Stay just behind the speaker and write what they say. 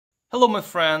Hello my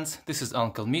friends, this is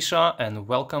Uncle Misha and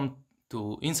welcome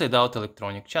to Inside Out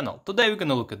Electronic channel. Today we're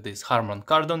gonna look at this Harman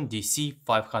Kardon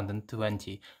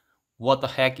DC520. What the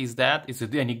heck is that? Is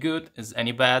it any good? Is it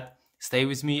any bad? Stay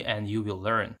with me and you will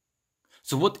learn.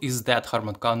 So what is that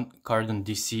Harman Kardon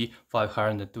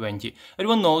DC520?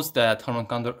 Everyone knows that Harman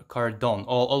Kardon,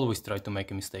 always try to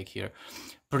make a mistake here,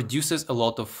 produces a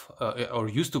lot of, or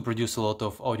used to produce a lot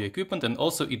of audio equipment, and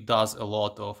also it does a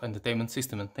lot of entertainment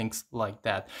system and things like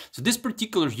that. So this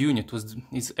particular unit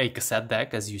is a cassette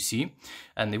deck, as you see,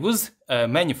 and it was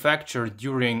manufactured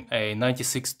during a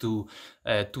 96 to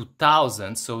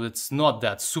 2000, so it's not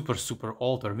that super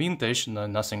old or vintage,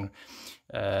 nothing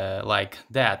like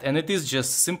that, and it is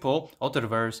just simple auto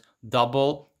reverse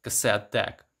double cassette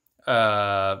deck.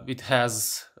 It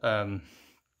has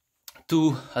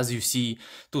as you see,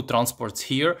 two transports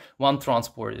here. One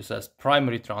transport is as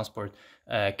primary transport,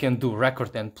 can do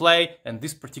record and play, and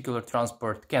this particular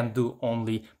transport can do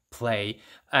only play.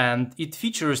 And it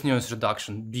features noise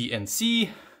reduction B and C,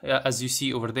 as you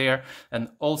see over there, and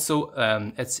also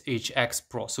HX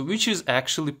Pro, so which is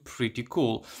actually pretty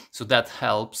cool. So that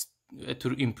helps to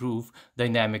improve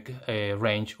dynamic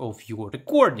range of your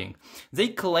recording. They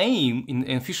claim in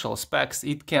official specs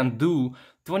it can do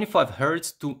 25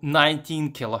 Hz to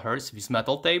 19 kHz with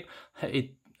metal tape.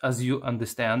 It, as you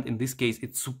understand, in this case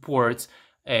it supports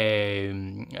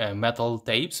metal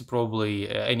tapes, probably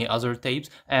any other tapes,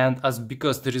 and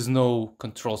because there is no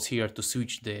controls here to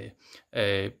switch the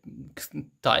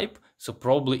type, so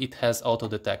probably it has auto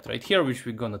detect right here, which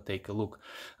we're gonna take a look.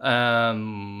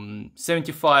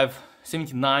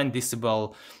 79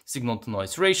 decibel signal to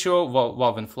noise ratio,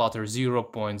 wow and flutter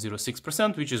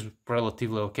 0.06%, which is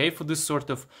relatively okay for this sort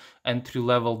of entry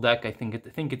level deck. I think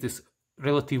it is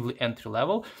relatively entry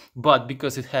level, but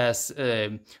because it has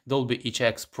Dolby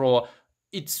HX Pro,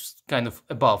 it's kind of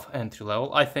above entry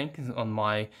level, I think, on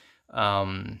my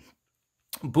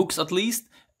books at least,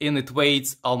 and it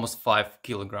weighs almost 5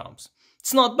 kilograms.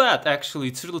 It's not bad, actually.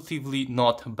 It's relatively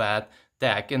not bad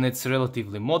deck, and it's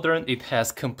relatively modern. It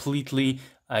has completely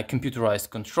computerized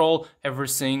control.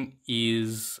 Everything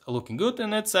is looking good,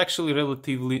 and it's actually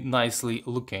relatively nicely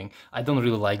looking. I don't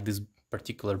really like this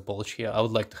particular bulge here. I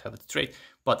would like to have it straight,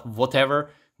 but whatever.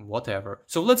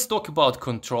 So let's talk about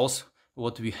controls,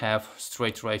 what we have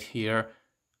straight right here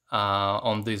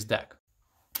on this deck.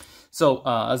 So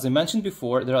as I mentioned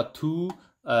before, there are two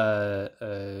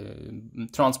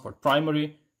transport,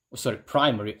 primary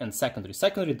and secondary.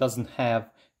 Secondary doesn't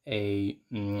have a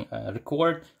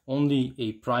record, only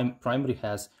a primary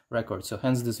has record, so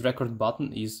hence this record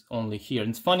button is only here.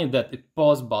 And it's funny that the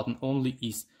pause button only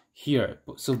is here,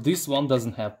 so this one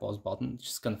doesn't have pause button, which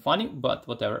is kind of funny, but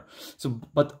whatever. So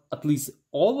but at least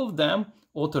all of them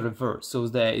auto reverse, so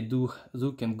they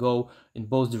can go in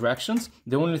both directions.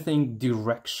 The only thing,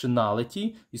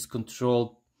 directionality is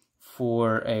controlled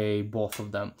for both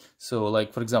of them. So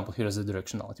like, for example, here is the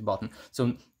directionality button.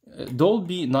 So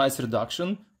Dolby noise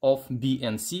reduction of B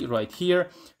and C right here.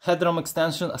 Headroom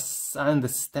extension, as I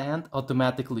understand,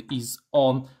 automatically is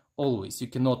on always. You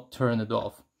cannot turn it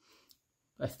off.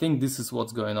 I think this is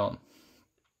what's going on.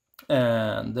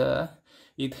 And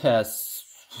it has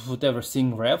whatever,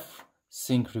 sync ref,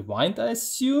 sync rewind, I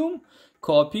assume,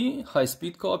 copy, high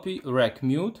speed copy, rec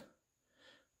mute,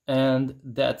 and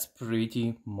that's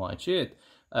pretty much it.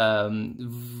 And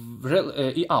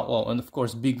of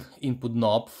course, big input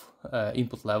knob,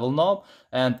 input level knob,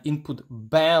 and input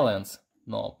balance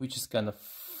knob, which is kind of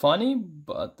funny,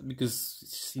 but because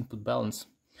it's input balance,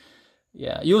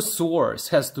 yeah, your source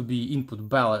has to be input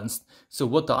balanced. So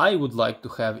what I would like to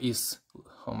have is,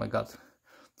 oh my god,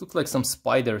 look like some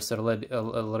spiders are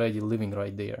already living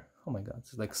right there. Oh my god,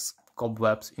 it's like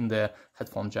cobwebs in the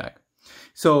headphone jack.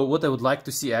 So what I would like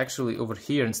to see actually over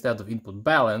here, instead of input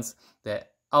balance, the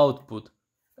output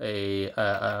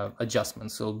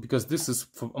adjustment. So because this is,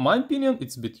 for my opinion,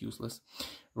 it's a bit useless.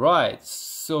 Right,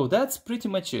 so that's pretty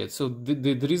much it. So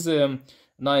there is a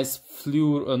nice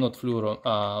VL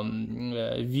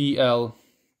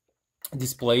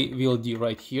display, VLD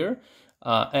right here,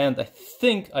 and I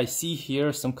think I see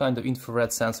here some kind of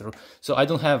infrared sensor. So I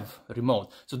don't have a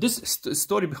remote. So this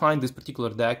story behind this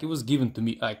particular deck, it was given to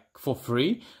me like for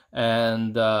free,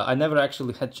 and I never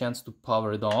actually had chance to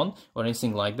power it on or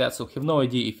anything like that, so I have no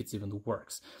idea if it even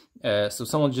works. So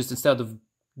someone just, instead of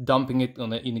dumping it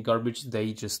in the garbage,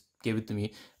 they just gave it to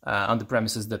me on the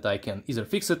premises that I can either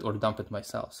fix it or dump it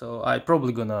myself. So I'm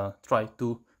probably gonna try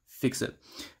to fix it.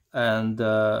 And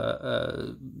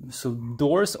so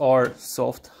doors are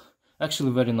soft,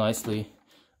 actually very nicely,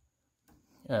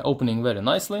 opening very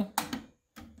nicely.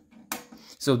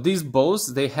 So these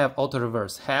bows, they have auto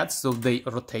reverse heads, so they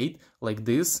rotate like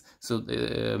this. So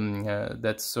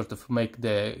that sort of make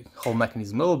the whole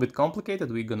mechanism a little bit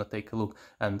complicated. We're gonna take a look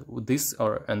and this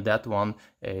and that one,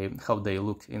 how they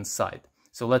look inside.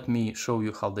 So let me show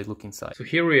you how they look inside. So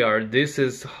here we are. This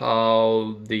is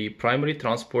how the primary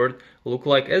transport look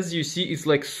like. As you see, it's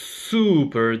like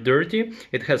super dirty.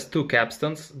 It has two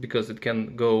capstans because it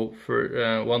can go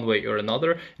for one way or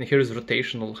another. And here is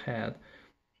rotational head.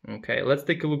 Okay, let's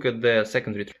take a look at the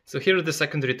secondary. So here is the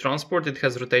secondary transport. It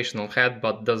has rotational head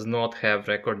but does not have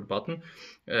record button.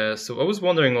 So I was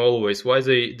wondering always why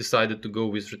they decided to go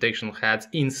with rotational heads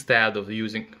instead of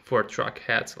using 4-track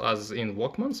heads as in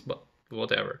Walkmans, but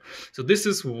whatever. So this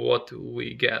is what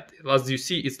we get. As you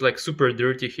see, it's like super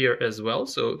dirty here as well,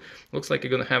 so looks like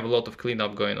you're gonna have a lot of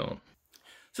cleanup going on.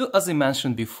 So as I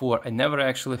mentioned before, I never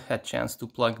actually had chance to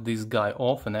plug this guy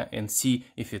off and see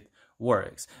if it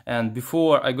works. And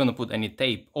before I'm gonna put any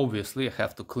tape, obviously I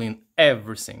have to clean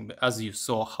everything, as you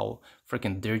saw how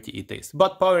freaking dirty it is.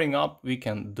 But powering up we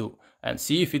can do and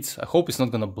see if it's, I hope it's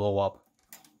not gonna blow up.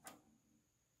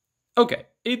 Okay,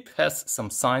 it has some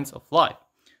signs of life.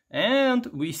 And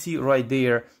we see right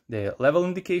there the level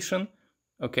indication,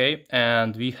 okay,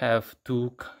 and we have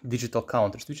 2 digital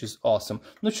counters, which is awesome.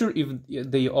 Not sure if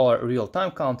they are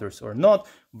real-time counters or not,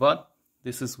 but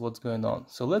this is what's going on.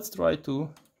 So let's try to,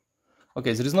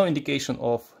 okay, there is no indication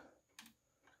of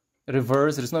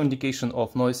reverse, there is no indication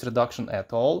of noise reduction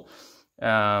at all.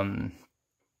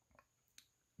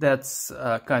 That's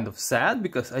kind of sad,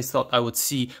 because I thought I would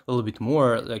see a little bit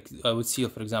more, like I would see,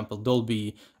 for example,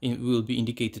 Dolby will be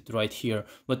indicated right here.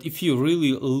 But if you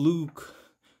really look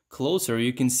closer,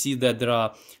 you can see that there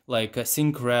are like a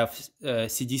sync ref,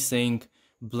 CD sync,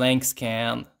 blank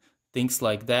scan, things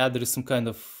like that. There is some kind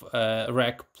of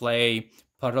rec play,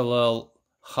 parallel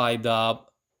high dub,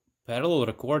 parallel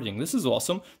recording. This is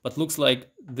awesome, but looks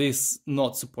like this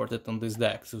not supported on this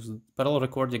deck. So parallel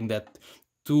recording that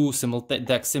 2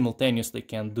 decks simultaneously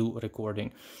can do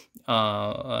recording,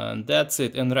 and that's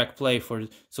it. And rec play for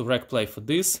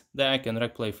this deck and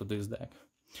rec play for this deck.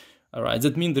 All right,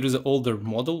 that means there is an older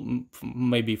model,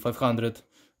 maybe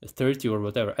 530 or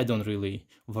whatever. I don't really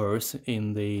verse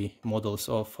in the models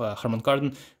of Harman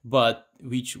Kardon, but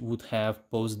which would have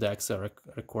both decks are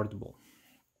recordable.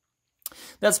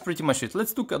 That's pretty much it.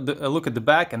 Let's look at the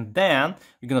back, and then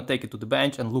we're gonna take it to the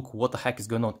bench and look what the heck is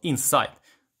going on inside.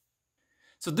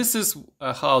 So this is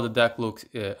how the deck looks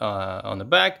on the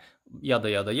back, yada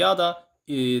yada yada.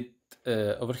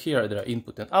 Over here there are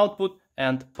input and output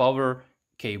and power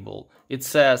cable. It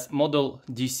says model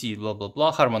DC blah blah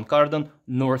blah, Harman Kardon,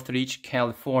 Northridge,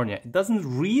 California. It doesn't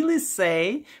really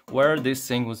say where this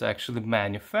thing was actually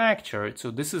manufactured, so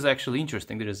this is actually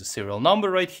interesting. There is a serial number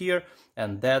right here,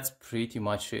 and that's pretty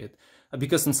much it.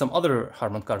 Because in some other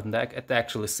Harman Kardon deck, it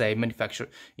actually say manufactured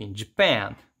in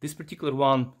Japan. This particular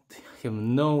one, I have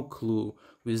no clue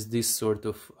with this sort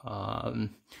of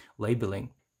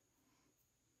labeling.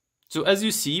 So as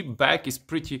you see, back is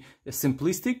pretty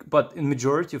simplistic, but in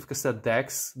majority of cassette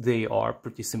decks, they are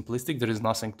pretty simplistic. There is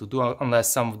nothing to do,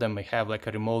 unless some of them may have like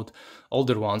a remote.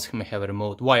 Older ones may have a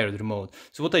remote, wired remote.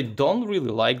 So what I don't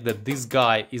really like, that this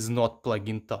guy is not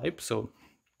plug-in type, so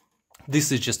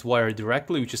this is just wired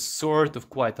directly, which is sort of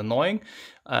quite annoying.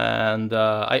 And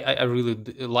I really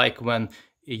like when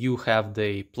you have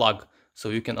the plug, so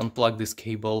you can unplug this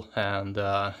cable, and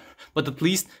but at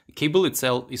least the cable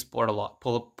itself is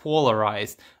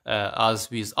polarized, as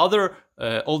with other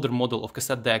older model of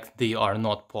cassette deck, they are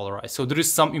not polarized. So there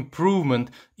is some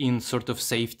improvement in sort of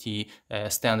safety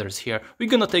standards here. We're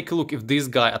gonna take a look if this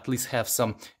guy at least have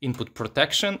some input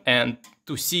protection, and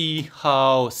to see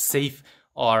how safe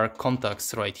are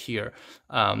contacts right here,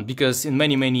 because in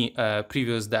many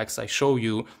previous decks I show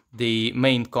you, the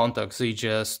main contacts, they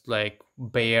just like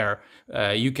bare,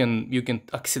 you can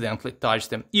accidentally touch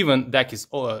them. Even deck is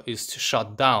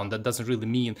shut down. That doesn't really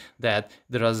mean that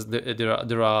there are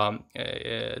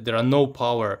no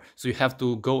power, so you have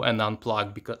to go and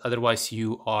unplug, because otherwise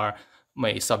you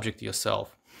may subject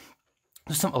yourself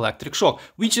to some electric shock,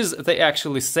 which is they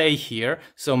actually say here.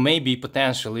 So maybe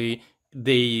potentially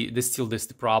this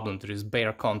the problem. There is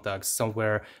bare contacts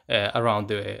somewhere around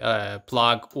the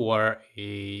plug or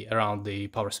around the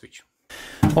power switch.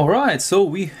 Alright, so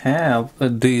we have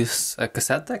this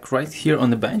cassette deck right here on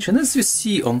the bench, and as you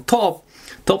see on top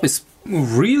is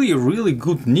really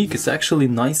good nick. It's actually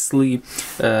nicely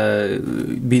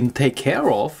been taken care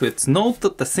of. It's not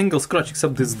a single scratch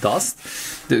except this dust,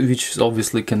 which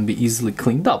obviously can be easily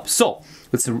cleaned up. So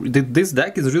This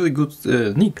deck is really good,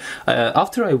 Nick.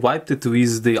 After I wiped it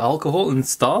with the alcohol and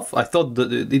stuff, I thought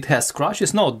that it has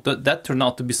scratches. No, that turned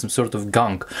out to be some sort of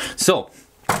gunk. So,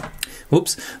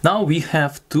 oops. Now we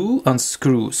have to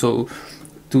unscrew. So,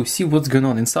 to see what's going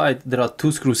on inside, there are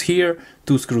 2 screws here,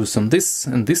 2 screws on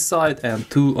this side, and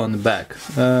 2 on the back.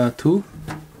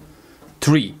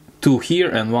 3. 2 here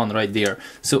and 1 right there.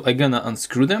 So I'm gonna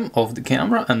unscrew them off the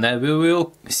camera, and then we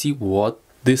will see what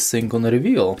this thing gonna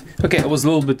reveal. Okay, I was a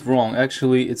little bit wrong.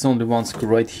 Actually, it's only 1 screw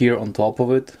right here on top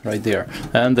of it, right there,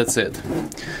 and that's it.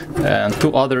 And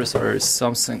 2 others are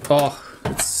something. Oh,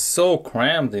 it's so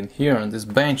crammed in here, and this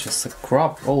bench is a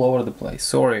crap all over the place.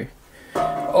 Sorry.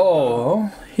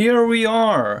 Oh, here we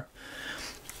are.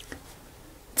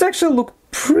 It actually looked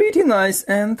pretty nice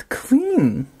and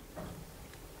clean.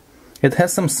 It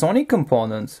has some Sony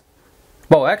components.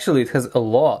 Well, actually, it has a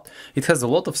lot. It has a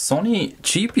lot of Sony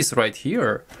cheapies right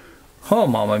here. Oh,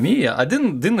 mamma mia! I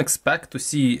didn't expect to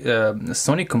see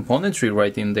Sony componentry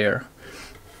right in there.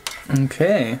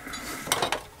 Okay.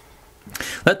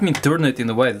 Let me turn it in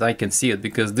a way that I can see it,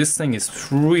 because this thing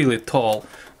is really tall,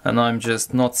 and I'm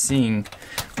just not seeing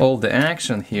all the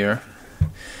action here.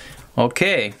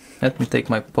 Okay, let me take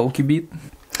my pokey bead.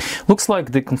 Looks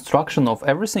like the construction of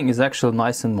everything is actually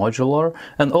nice and modular,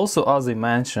 and also, as I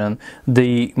mentioned,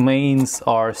 the mains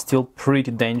are still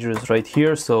pretty dangerous right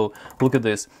here. So look at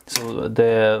this. So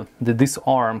this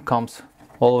arm comes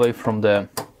all the way from the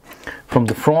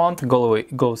front,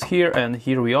 goes here, and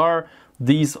here we are.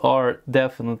 These are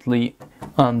definitely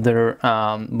under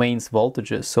mains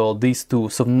voltages, so these 2,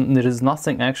 so there is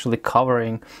nothing actually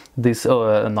covering this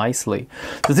nicely.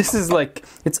 So this is like,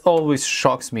 it always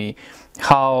shocks me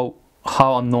how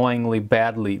annoyingly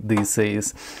badly this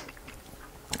is.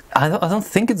 I don't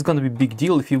think it's gonna be a big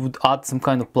deal if you would add some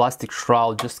kind of plastic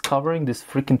shroud just covering this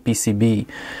freaking PCB.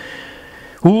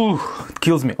 Ooh, it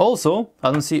kills me. Also,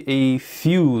 I don't see a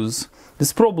fuse.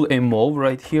 There's probably a mauve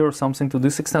right here or something to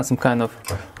this extent, some kind of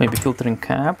maybe filtering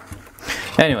cap.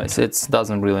 Anyways, it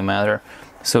doesn't really matter.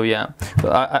 So yeah,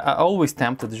 I always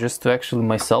tempted just to actually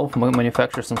myself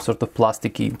manufacture some sort of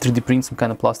plasticky, 3D print some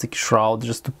kind of plastic shroud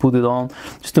just to put it on,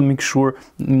 just to make sure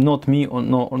not me or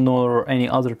nor any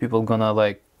other people gonna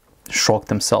like shock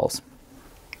themselves.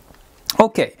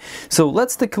 Okay, so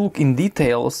let's take a look in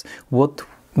details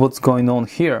what's going on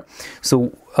here.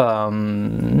 So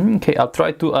okay,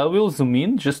 I will zoom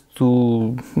in just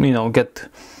to, you know, get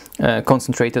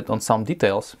concentrated on some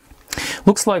details.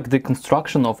 Looks like the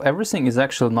construction of everything is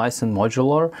actually nice and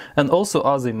modular, and also,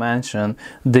 as I mentioned,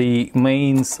 the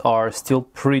mains are still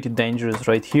pretty dangerous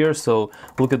right here. So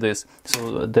look at this.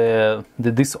 So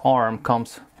this arm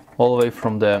comes all the way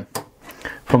from the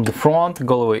front,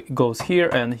 goes here,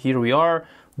 and here we are.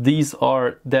 These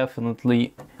are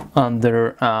definitely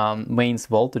under mains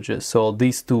voltages, so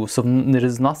these 2, so there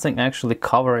is nothing actually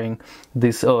covering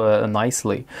this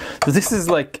nicely. So this is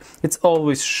like, it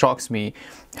always shocks me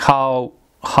how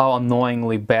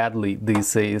annoyingly badly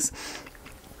this is.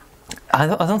 I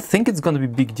don't think it's gonna be a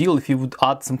big deal if you would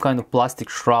add some kind of plastic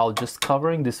shroud just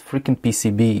covering this freaking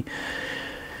PCB.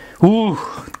 Ooh,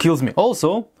 it kills me.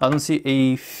 Also, I don't see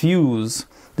a fuse.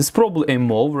 There's probably a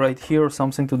mauve right here or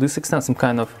something to this extent, some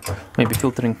kind of maybe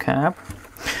filtering cap.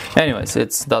 Anyways,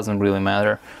 it doesn't really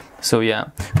matter. So yeah,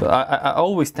 I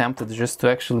always tempted just to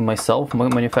actually myself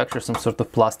manufacture some sort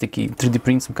of plasticky, 3D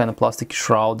print some kind of plastic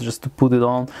shroud just to put it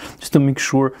on, just to make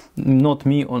sure not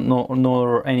me or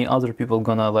nor any other people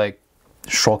gonna like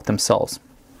shock themselves.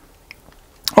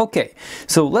 Okay,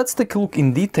 so let's take a look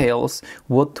in details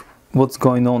what's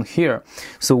going on here.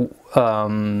 So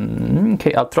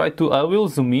okay, I will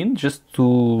zoom in just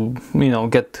to, you know,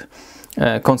 get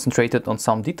concentrated on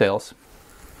some details.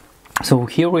 So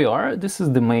here we are. This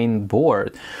is the main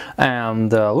board,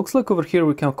 and looks like over here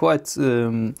we can quite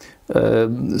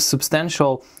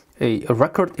substantial a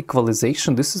record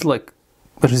equalization. This is like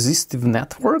a resistive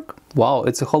network. Wow,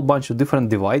 it's a whole bunch of different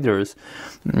dividers.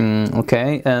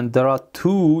 Okay, and there are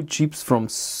 2 chips from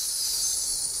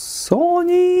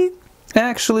Sony.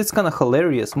 Actually, it's kind of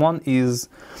hilarious. One is,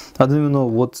 I don't even know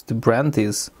what the brand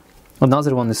is.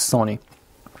 Another one is Sony.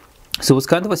 So it's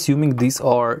kind of assuming these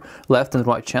are left and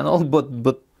right channel, but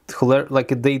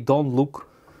like they don't look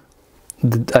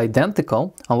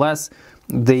identical unless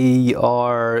they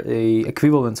are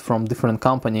equivalents from different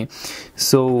company.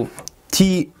 So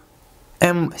TMCA.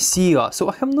 So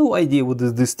I have no idea what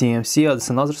is this TMCA. It's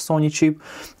another Sony chip,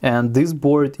 and this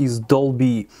board is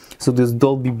Dolby. So there's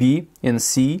Dolby B and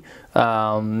C,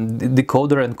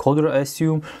 decoder and encoder, I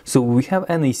assume. So we have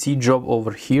NAC job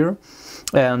over here.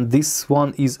 and this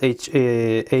one is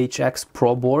HX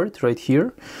Pro board right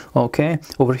here. Okay,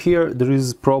 over here there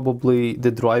is probably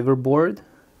the driver board,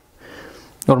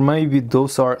 or maybe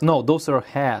those are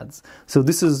heads. So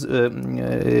this is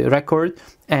record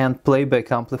and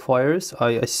playback amplifiers,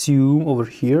 I assume. Over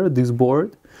here, this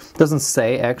board doesn't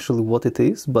say actually what it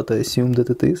is, but I assume that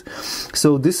it is.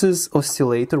 So this is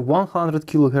oscillator, 100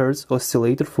 kilohertz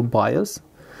oscillator for bias.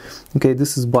 Okay,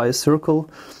 this is bias circle,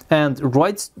 and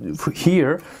right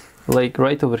here, like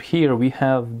right over here, we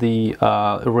have the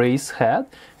raise head.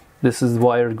 This is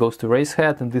wire goes to raise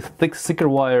head, and this thicker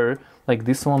wire, like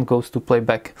this one, goes to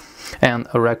playback and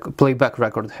a playback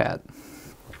record head.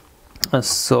 And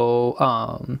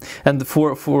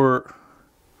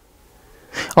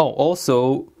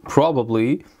also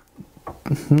probably,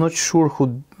 not sure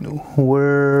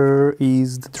where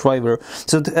is the driver.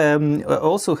 So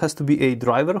also has to be a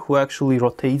driver who actually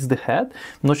rotates the head.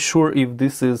 Not sure if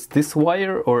this is this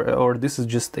wire or this is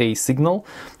just a signal,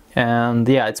 and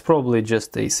yeah, it's probably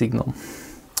just a signal.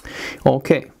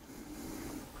 Okay.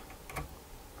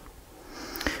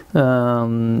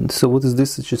 So what is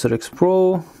this? It's just RX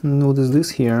Pro. What is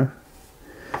this here?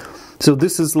 So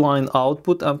this is line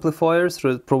output amplifiers,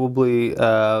 probably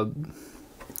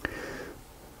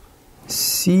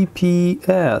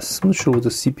CPS. I'm not sure what the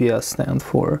CPS stand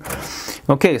for.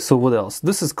 Okay, so what else?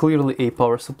 This is clearly a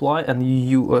power supply, and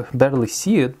you barely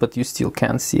see it, but you still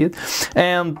can see it.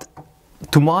 And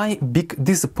to my big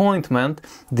disappointment,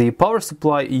 the power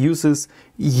supply uses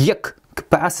YEC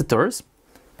capacitors.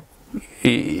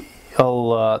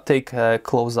 I'll take a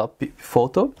close-up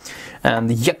photo, and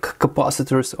YEC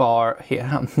capacitors are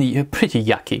pretty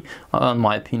yucky, in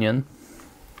my opinion.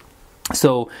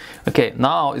 So, okay,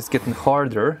 now it's getting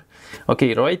harder.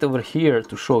 Okay, right over here,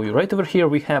 to show you, right over here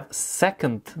we have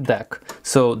second deck.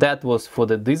 So that was for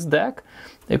this deck,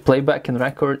 a playback and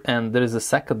record, and there is a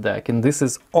second deck, and this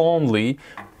is only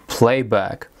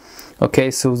playback.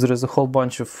 Okay, so there is a whole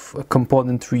bunch of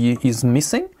componentry is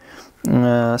missing.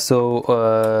 From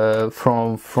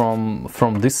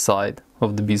this side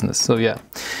of the business. So yeah,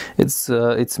 it's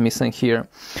missing here.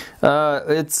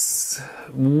 It's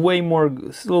way more, a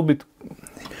little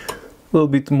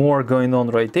bit more going on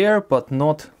right there, but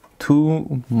not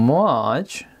too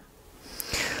much.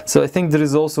 So I think there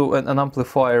is also an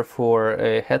amplifier for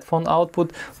a headphone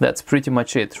output. That's pretty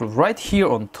much it. Right here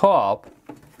on top,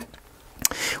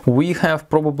 we have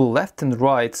probably left and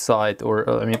right side, or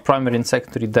I mean primary and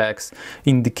secondary decks,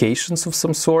 indications of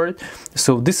some sort.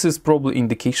 So this is probably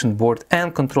indication board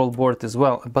and control board as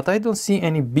well, but I don't see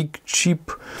any big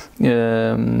cheap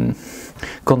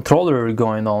controller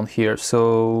going on here.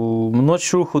 So I'm not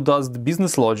sure who does the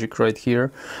business logic right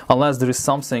here, unless there is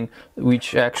something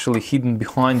which actually hidden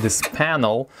behind this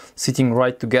panel, sitting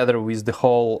right together with the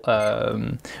whole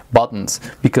buttons,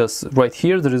 because right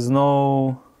here there is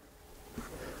no...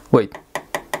 Wait,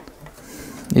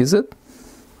 is it?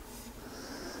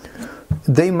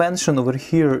 They mention over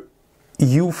here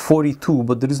U42,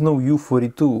 but there is no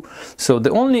U42. So the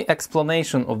only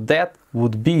explanation of that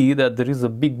would be that there is a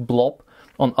big blob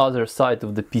on other side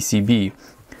of the PCB,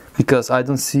 because I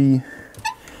don't see...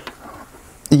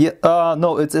 Yeah,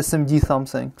 no, it's SMD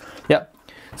something. Yeah.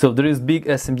 So there is big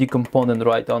SMD component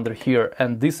right under here,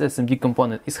 and this SMD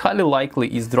component is highly likely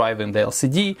is driving the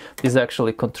LCD, is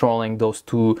actually controlling those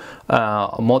two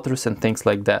motors and things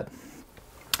like that.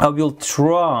 I will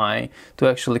try to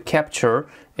actually capture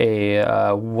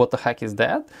a what the heck is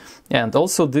that. And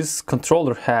also this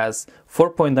controller has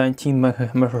 4.19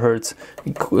 MHz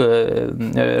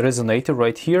resonator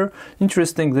right here.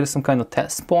 Interesting, there's some kind of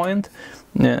test point,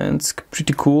 and it's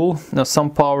pretty cool. Now some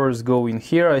powers go in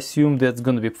here. I assume that's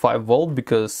going to be 5 volt,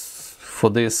 because for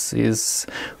this is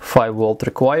 5 volt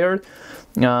required.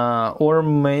 Or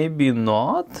maybe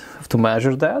not, have to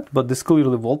measure that, but this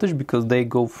clearly voltage, because they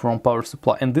go from power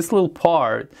supply, and this little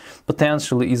part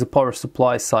potentially is a power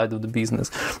supply side of the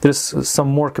business. There's some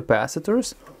more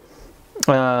capacitors.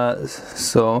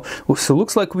 So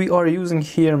looks like we are using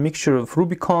here a mixture of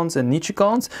Rubicons and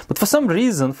Nichicons, but for some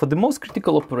reason, for the most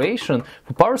critical operation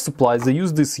for power supplies, they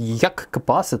use these YEC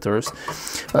capacitors.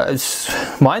 It's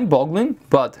mind-boggling,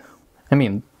 but I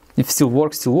mean, if it still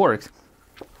works,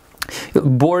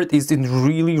 Board is in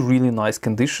really nice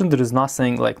condition. There is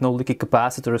nothing like no leaky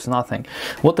capacitors, nothing.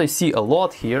 What I see a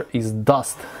lot here is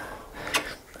dust.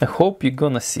 I hope you're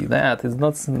gonna see that. It's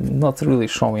not really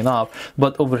showing up,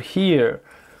 but over here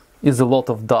is a lot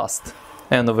of dust,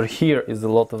 and over here is a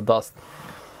lot of dust.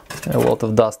 a lot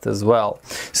of dust as well.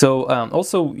 So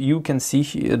also you can see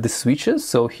the switches.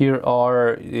 So here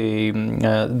are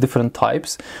different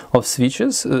types of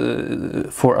switches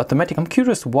for automatic. I'm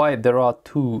curious why there are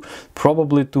two.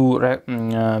 Probably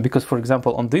because, for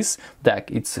example, on this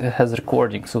deck it has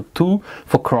recording. So 2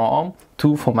 for chrome,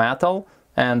 2 for metal,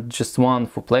 and just 1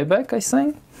 for playback, I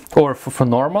think, or for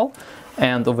normal.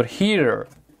 And over here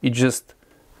it just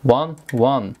 1,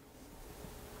 1.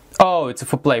 Oh, it's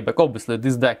for playback. Obviously,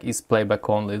 this deck is playback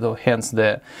only, though. Hence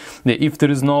if there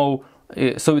is no,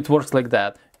 so it works like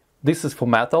that. This is for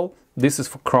metal, this is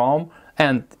for chrome,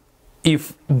 and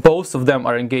if both of them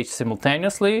are engaged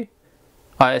simultaneously,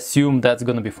 I assume that's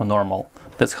gonna be for normal.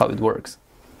 That's how it works.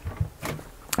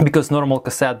 Because normal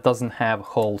cassette doesn't have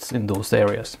holes in those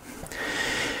areas.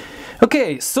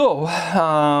 Okay, so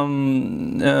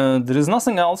there is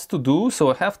nothing else to do, so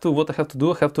what I have to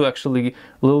do, I have to actually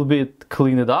a little bit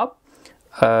clean it up.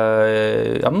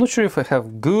 I'm not sure if I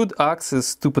have good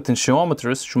access to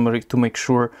potentiometers to make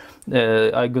sure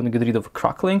I'm gonna get rid of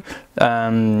crackling.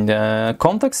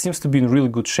 Contact seems to be in really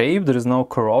good shape. There is no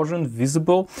corrosion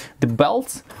visible. The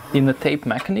belt in the tape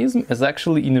mechanism is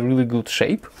actually in a really good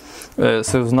shape. So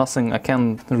there's nothing, I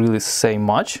can't really say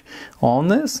much on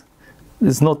this.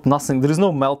 There's nothing. There is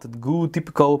no melted goo,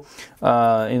 typical,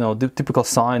 the typical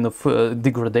sign of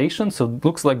degradation. So it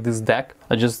looks like this deck.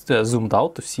 I just zoomed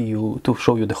out to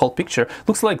show you the whole picture.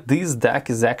 Looks like this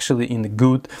deck is actually in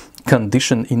good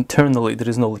condition internally. There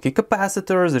is no leaky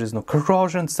capacitors. There is no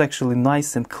corrosion. It's actually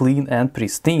nice and clean and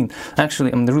pristine.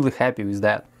 Actually, I'm really happy with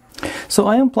that. So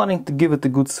I am planning to give it a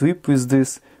good sweep with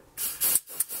this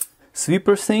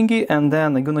sweeper thingy, and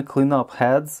then I'm gonna clean up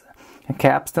heads,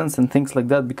 capstans and things like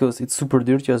that, because it's super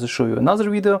dirty, as I show you another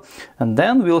video, and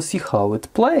then we'll see how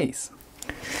it plays.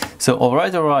 So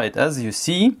alright, as you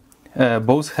see,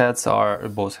 both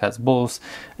transport,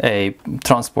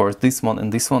 this one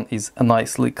and this one, is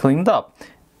nicely cleaned up.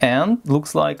 And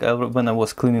looks like when I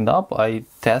was cleaning up, I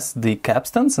test the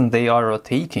capstans and they are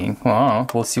rotating.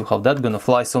 We'll see how that's gonna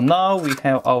fly. So now we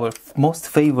have our most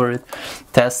favorite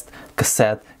test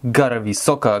cassette, Garavi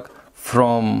Sokak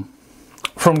from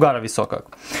Garavi Sokak,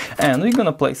 and we're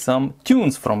gonna play some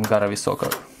tunes from Garavi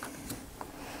Sokak.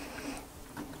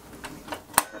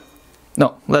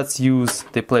 No, let's use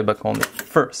the playback only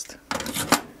first.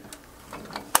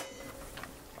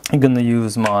 I'm gonna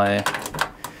use my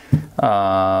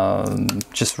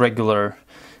just regular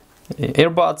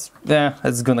earbuds. Yeah,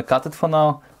 it's gonna cut it for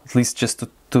now, at least just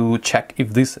to check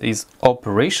if this is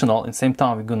operational. At the same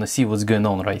time, we're gonna see what's going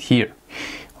on right here.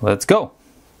 Let's go.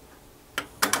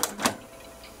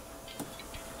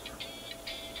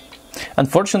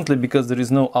 Unfortunately, because there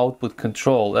is no output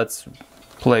control, let's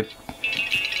plays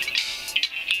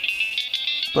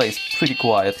pretty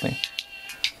quietly.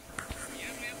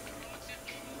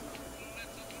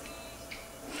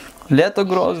 Leto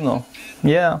Grozno,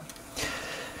 yeah.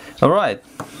 All right.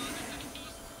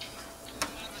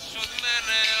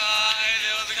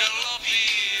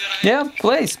 Yeah,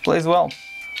 plays well.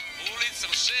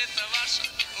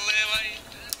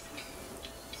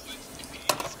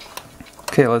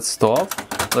 Okay, let's stop.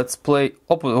 Let's play.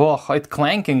 Oh, it's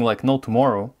clanking like no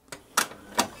tomorrow.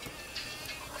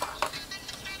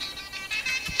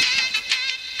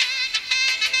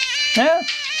 Yeah,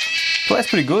 plays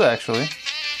pretty good actually.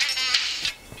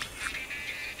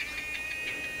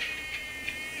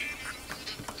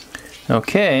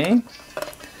 Okay.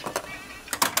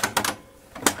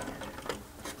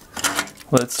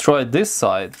 Let's try this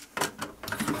side.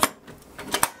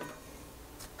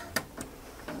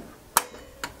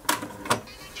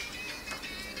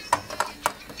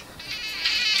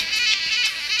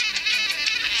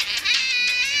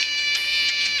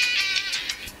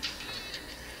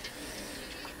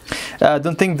 I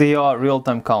don't think they are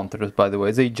real-time counters, by the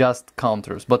way. They just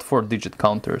counters, but 4-digit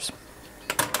counters.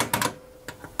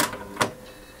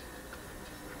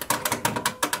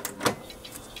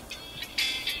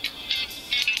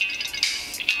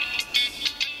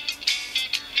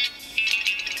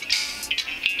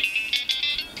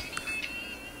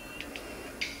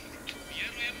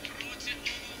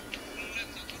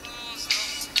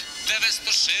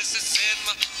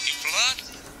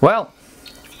 Well,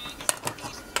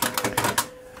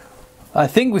 I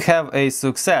think we have a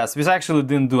success. We actually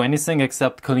didn't do anything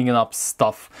except cleaning up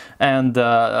stuff, and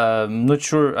I'm not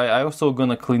sure. I also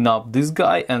gonna clean up this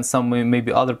guy and some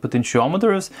maybe other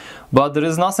potentiometers, but there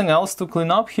is nothing else to clean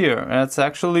up here. It's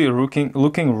actually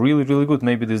looking really good.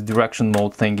 Maybe this direction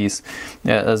mode thing is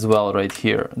as well right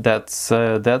here.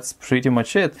 That's pretty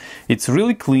much it. It's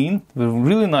really clean,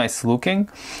 really nice looking.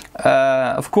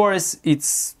 Of course,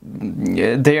 it's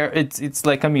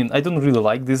like, I mean, I don't really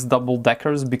like these double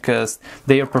deckers because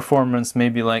their performance may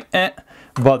be like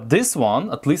but this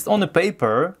one, at least on the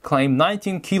paper, claimed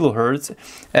 19 kilohertz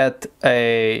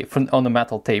on a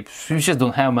metal tape. You just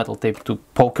don't have metal tape to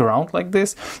poke around like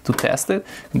this to test it,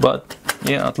 but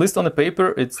yeah, at least on the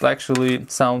paper it's actually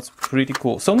sounds pretty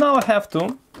cool. So now I have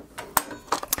to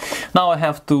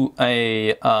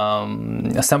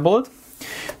assemble it,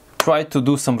 try to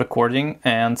do some recording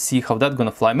and see how that's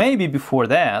gonna fly. Maybe before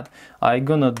that I'm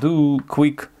gonna do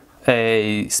quick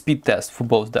a speed test for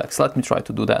both decks. Let me try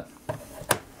to do that.